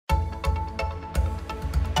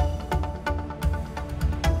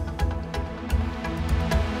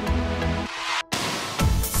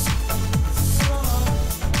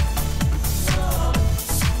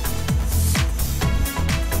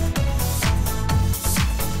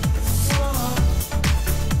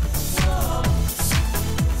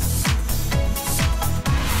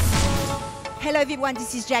everyone,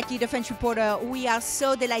 this is Jackie, the French reporter. We are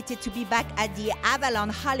so delighted to be back at the Avalon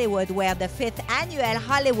Hollywood, where the 5th annual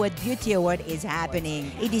Hollywood Beauty Award is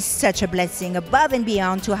happening. It is such a blessing above and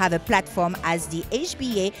beyond to have a platform as the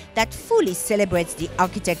HBA that fully celebrates the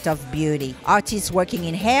architect of beauty. Artists working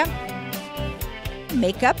in hair,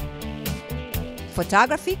 makeup,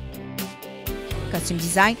 photography, costume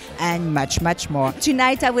design, and much, much more.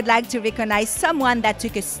 Tonight, I would like to recognize someone that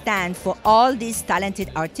took a stand for all these talented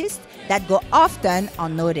artists that go often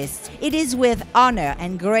unnoticed. It is with honor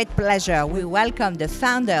and great pleasure we welcome the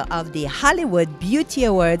founder of the Hollywood Beauty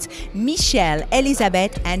Awards, Michele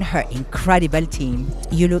Elyzabeth, and her incredible team.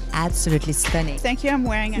 You look absolutely stunning. Thank you. I'm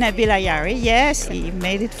wearing a Nabila Yari. Yes, he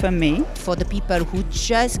made it for me. For the people who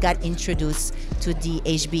just got introduced to the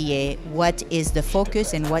HBA, what is the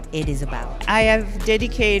focus and what it is about? I have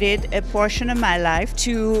dedicated a portion of my life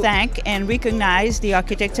to thank and recognize the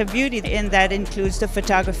architects of beauty, and that includes the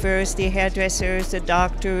photographers, the hairdressers, the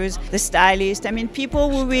doctors, the stylists. I mean, people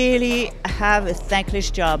who really have a thankless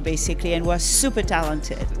job, basically, and who are super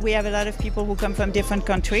talented. We have a lot of people who come from different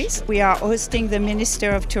countries. We are hosting the Minister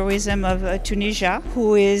of Tourism of Tunisia,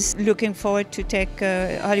 who is looking forward to take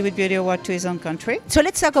Hollywood Beauty Award to his own country. So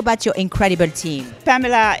let's talk about your incredible team.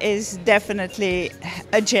 Pamela is definitely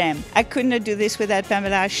a gem. I could not do this without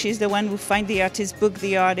Pamela. She's the one who finds the artist, book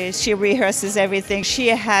the artist. She rehearses everything. She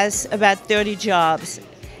has about 30 jobs,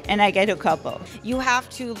 and I get a couple. You have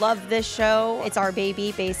to love this show. It's our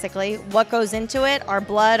baby, basically. What goes into it, our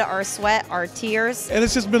blood, our sweat, our tears. And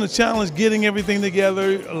it's just been a challenge getting everything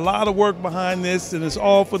together. A lot of work behind this, and it's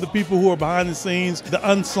all for the people who are behind the scenes,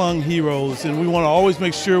 the unsung heroes, and we want to always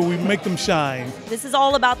make sure we make them shine. This is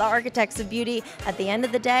all about the architects of beauty. At the end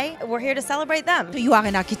of the day, we're here to celebrate them. You are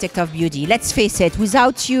an architect of beauty. Let's face it,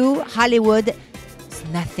 without you, Hollywood,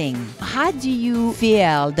 nothing. How do you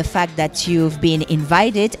feel the fact that you've been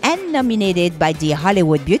invited and nominated by the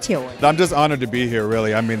Hollywood Beauty Award? I'm just honored to be here,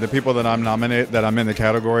 really. I mean, the people that I'm nominated, that I'm in the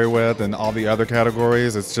category with, and all the other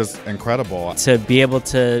categories, it's just incredible. To be able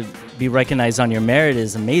to be recognized on your merit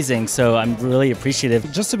is amazing, so I'm really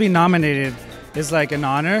appreciative. Just to be nominated is like an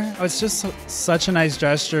honor. It's just such a nice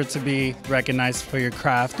gesture to be recognized for your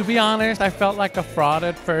craft. To be honest, I felt like a fraud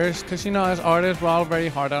at first because, you know, as artists, we're all very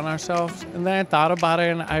hard on ourselves. And then I thought about it,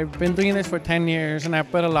 and I've been doing this for 10 years, and I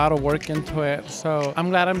put a lot of work into it. So I'm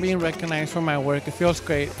glad I'm being recognized for my work. It feels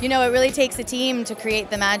great. You know, it really takes a team to create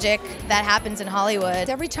the magic that happens in Hollywood.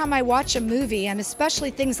 Every time I watch a movie, and especially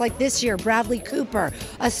things like this year, Bradley Cooper,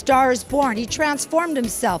 A Star is Born, he transformed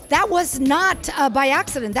himself. That was not by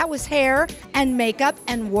accident. That was hair and makeup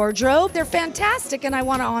and wardrobe. They're fantastic, and I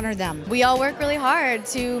want to honor them. We all work really hard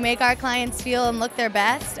to make our clients feel and look their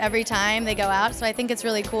best every time they go out, so I think it's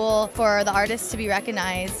really cool for the artists to be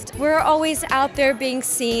recognized. We're always out there being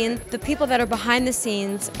seen. The people that are behind the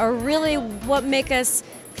scenes are really what make us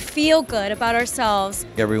feel good about ourselves.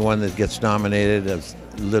 Everyone that gets nominated has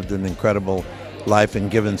lived an incredible life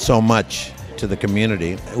and given so much to the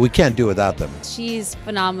community. We can't do without them. She's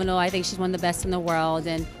phenomenal. I think she's one of the best in the world,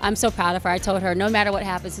 and I'm so proud of her. I told her, no matter what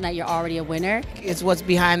happens tonight, you're already a winner. It's what's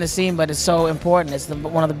behind the scene, but it's so important. It's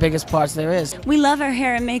one of the biggest parts there is. We love her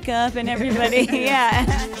hair and makeup and everybody. Yeah.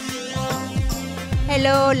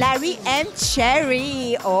 Hello, Larry and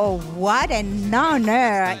Cherry. Oh, what an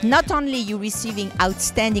honor. Not only you receiving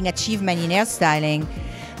outstanding achievement in hairstyling,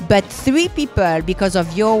 but 3 people, because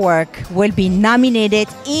of your work, will be nominated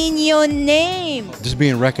in your name. Just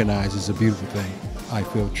being recognized is a beautiful thing. I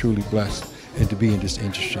feel truly blessed, and to be in this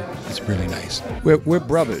industry, it's really nice. We're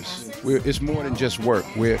brothers. It's more than just work.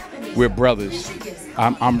 We're brothers.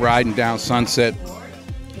 I'm riding down Sunset.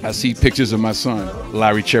 I see pictures of my son.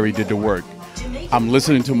 Larry Cherry did the work. I'm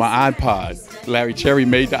listening to my iPod. Larry Cherry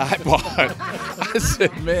made the iPod. I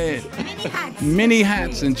said, man, many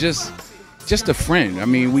hats and just a friend. I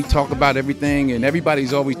mean, we talk about everything, and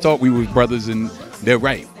everybody's always thought we were brothers, and they're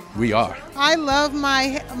right. We are. I love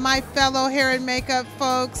my fellow hair and makeup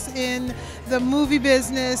folks in the movie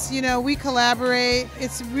business. You know, we collaborate.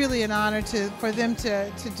 It's really an honor for them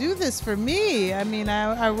to do this for me. I mean,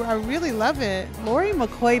 I really love it. Lori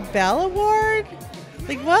McCoy-Bell Award?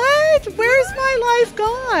 Like, what? Where's my life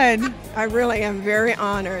gone? I really am very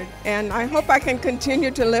honored, and I hope I can continue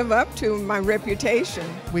to live up to my reputation.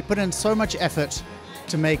 We put in so much effort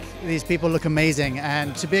to make these people look amazing,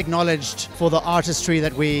 and to be acknowledged for the artistry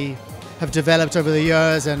that we have developed over the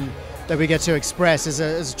years and that we get to express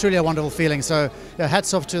is truly a wonderful feeling. So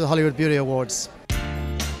hats off to the Hollywood Beauty Awards.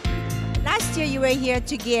 Last last year you were here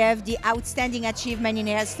to give the Outstanding Achievement in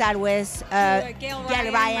Hairstyle with Gail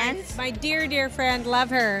Ryan, Ryan, my dear, dear friend. Love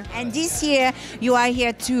her. And this year you are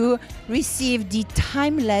here to receive the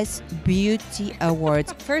Timeless Beauty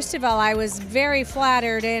Award. First of all, I was very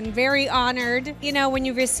flattered and very honored. You know, when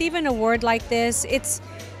you receive an award like this, it's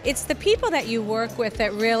the people that you work with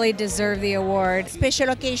that really deserve the award. Special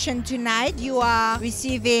occasion tonight, you are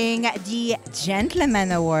receiving the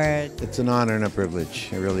Gentleman Award. It's an honor and a privilege.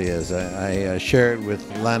 It really is. I share it with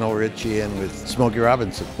Lionel Richie and with Smokey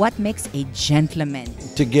Robinson. What makes a gentleman?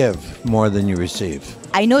 To give more than you receive.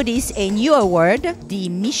 I noticed a new award, the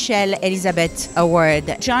Michele Elyzabeth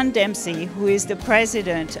Award. John Dempsey, who is the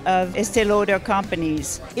president of Estee Lauder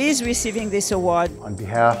Companies, is receiving this award. On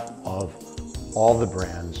behalf of all the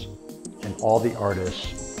brands and all the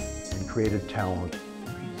artists and creative talent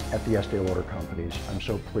at the Estee Lauder Companies, I'm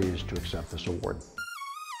so pleased to accept this award.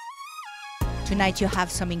 Tonight you have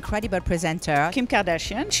some incredible presenter. Kim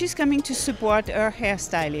Kardashian. She's coming to support her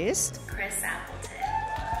hairstylist. Chris Appleton.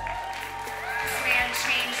 This man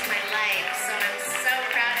changed my life, so I'm so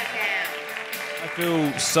proud of him. I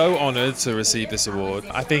feel so honored to receive this award.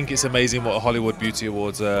 I think it's amazing what Hollywood Beauty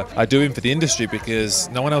Awards are doing for the industry, because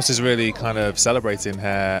no one else is really kind of celebrating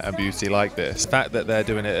hair and beauty like this. The fact that they're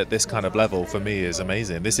doing it at this kind of level for me is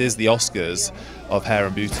amazing. This is the Oscars of hair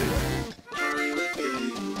and beauty.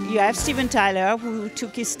 You have Steven Tyler, who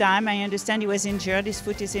took his time. I understand he was injured, his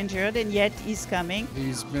foot is injured, and yet he's coming.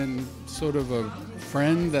 He's been sort of a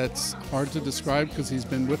friend that's hard to describe because he's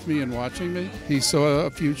been with me and watching me. He saw a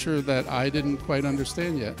future that I didn't quite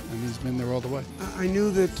understand yet, and he's been there all the way. I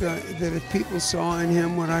knew that if people saw in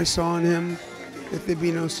him what I saw in him, that there'd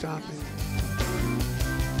be no stopping.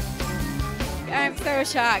 I'm so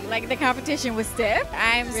shocked. Like, the competition was stiff.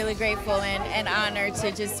 I'm really grateful and honored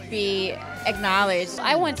to just be acknowledged.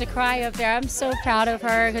 I want to cry up there. I'm so proud of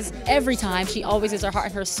her because every time she always gives her heart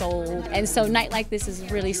and her soul. And so a night like this is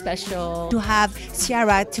really special. To have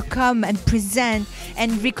Ciara to come and present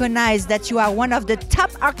and recognize that you are one of the top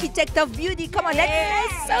architects of beauty. Come on,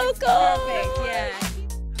 that's so cool. Perfect, yeah.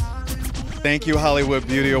 Thank you, Hollywood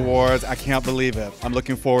Beauty Awards. I can't believe it. I'm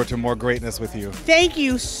looking forward to more greatness with you. Thank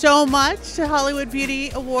you so much to Hollywood Beauty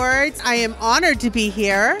Awards. I am honored to be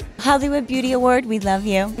here. Hollywood Beauty Award, we love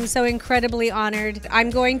you. I'm so incredibly honored. I'm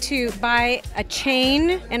going to buy a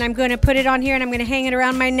chain and I'm going to put it on here and I'm going to hang it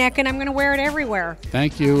around my neck and I'm going to wear it everywhere.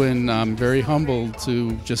 Thank you, and I'm very humbled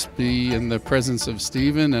to just be in the presence of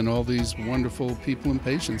Stephen and all these wonderful people and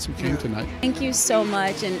patients who came tonight. Thank you so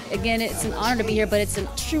much. And again, it's an honor to be here, but it's a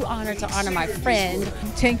true honor to honor my friend.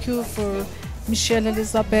 Thank you for Michele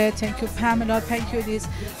Elyzabeth, thank you Pamela, thank you this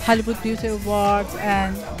Hollywood Beauty Award,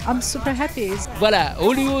 and I'm super happy. Voilà,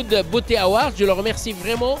 Hollywood Beauty Award, je le remercie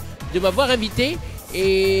vraiment de m'avoir invité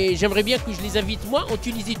et j'aimerais bien que je les invite moi en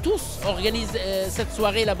Tunisie tous. On organise cette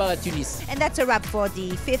soirée là-bas à Tunis. And that's a wrap for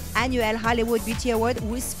the 5th annual Hollywood Beauty Award.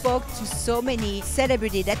 We spoke to so many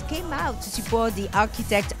celebrities that came out to support the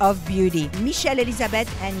architect of beauty. Michele Elyzabeth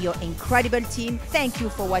and your incredible team, thank you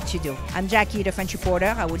for what you do. I'm Jackie, the French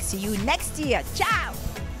reporter. I will see you next year. Ciao!